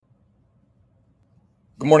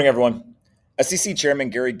Good morning, everyone. SEC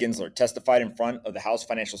Chairman Gary Gensler testified in front of the House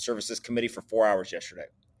Financial Services Committee for 4 hours yesterday.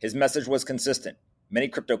 His message was consistent. Many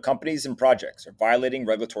crypto companies and projects are violating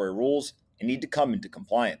regulatory rules and need to come into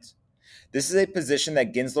compliance. This is a position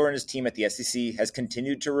that Gensler and his team at the SEC has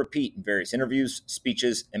continued to repeat in various interviews,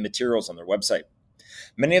 speeches, and materials on their website.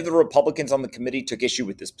 Many of the Republicans on the committee took issue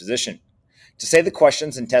with this position. To say the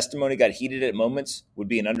questions and testimony got heated at moments would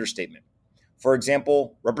be an understatement. For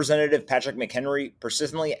example, Representative Patrick McHenry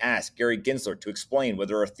persistently asked Gary Gensler to explain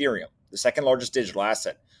whether Ethereum, the second largest digital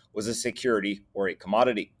asset, was a security or a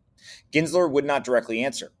commodity. Gensler would not directly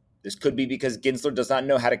answer. This could be because Gensler does not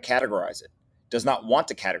know how to categorize it, does not want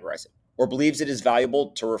to categorize it, or believes it is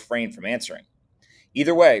valuable to refrain from answering.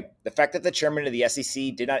 Either way, the fact that the chairman of the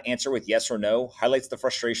SEC did not answer with yes or no highlights the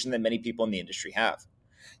frustration that many people in the industry have.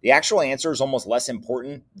 The actual answer is almost less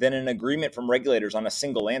important than an agreement from regulators on a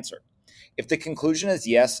single answer. If the conclusion is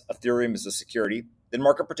yes, Ethereum is a security, then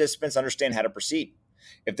market participants understand how to proceed.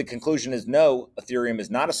 If the conclusion is no, Ethereum is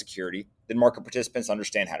not a security, then market participants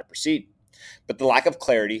understand how to proceed. But the lack of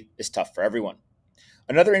clarity is tough for everyone.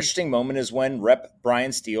 Another interesting moment is when Rep.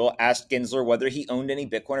 Brian Steele asked Gensler whether he owned any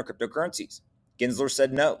Bitcoin or cryptocurrencies. Gensler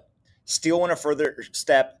said no. Steele went a further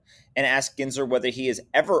step and asked Gensler whether he has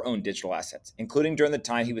ever owned digital assets, including during the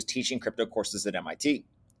time he was teaching crypto courses at MIT.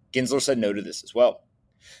 Gensler said no to this as well.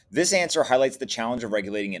 This answer highlights the challenge of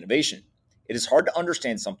regulating innovation. It is hard to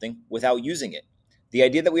understand something without using it. The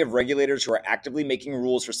idea that we have regulators who are actively making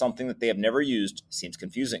rules for something that they have never used seems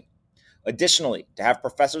confusing. Additionally, to have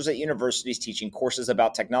professors at universities teaching courses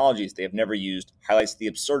about technologies they have never used highlights the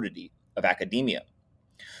absurdity of academia.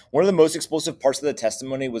 One of the most explosive parts of the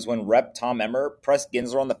testimony was when Rep. Tom Emmer pressed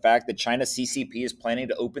Gensler on the fact that China's CCP is planning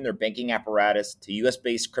to open their banking apparatus to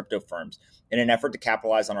U.S.-based crypto firms in an effort to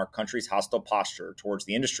capitalize on our country's hostile posture towards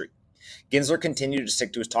the industry. Gensler continued to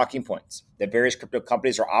stick to his talking points, that various crypto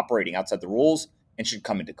companies are operating outside the rules and should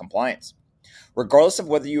come into compliance. Regardless of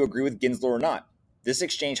whether you agree with Gensler or not, this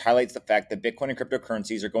exchange highlights the fact that Bitcoin and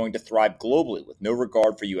cryptocurrencies are going to thrive globally with no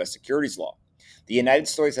regard for U.S. securities law. The United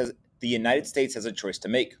States has a choice to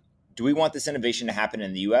make. Do we want this innovation to happen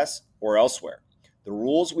in the U.S. or elsewhere? The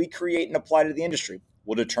rules we create and apply to the industry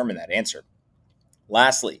will determine that answer.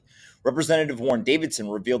 Lastly, Representative Warren Davidson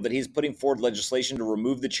revealed that he is putting forward legislation to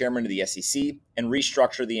remove the chairman of the SEC and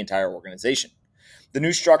restructure the entire organization. The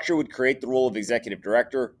new structure would create the role of executive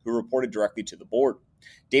director, who reported directly to the board.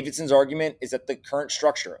 Davidson's argument is that the current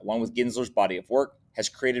structure, along with Gensler's body of work, has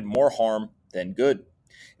created more harm than good.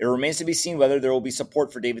 It remains to be seen whether there will be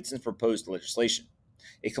support for Davidson's proposed legislation.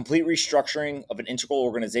 A complete restructuring of an integral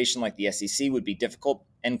organization like the SEC would be difficult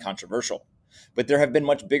and controversial. But there have been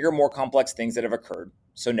much bigger, more complex things that have occurred,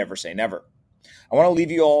 so never say never. I want to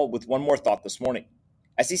leave you all with one more thought this morning.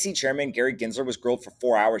 SEC Chairman Gary Gensler was grilled for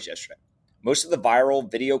 4 hours yesterday. Most of the viral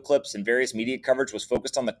video clips and various media coverage was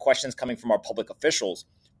focused on the questions coming from our public officials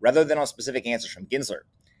rather than on specific answers from Gensler.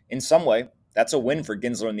 In some way, that's a win for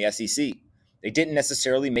Gensler and the SEC. They didn't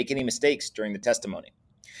necessarily make any mistakes during the testimony.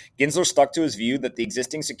 Gensler stuck to his view that the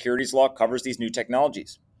existing securities law covers these new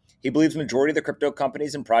technologies. He believes the majority of the crypto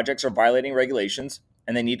companies and projects are violating regulations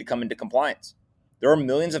and they need to come into compliance. There are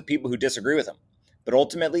millions of people who disagree with him, but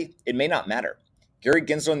ultimately, it may not matter. Gary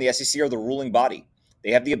Gensler and the SEC are the ruling body.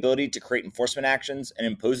 They have the ability to create enforcement actions and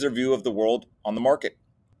impose their view of the world on the market.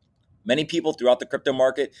 Many people throughout the crypto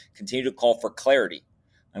market continue to call for clarity.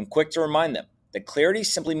 I'm quick to remind them that clarity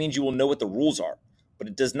simply means you will know what the rules are, but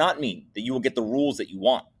it does not mean that you will get the rules that you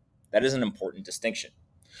want. That is an important distinction.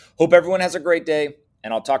 Hope everyone has a great day,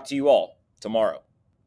 and I'll talk to you all tomorrow.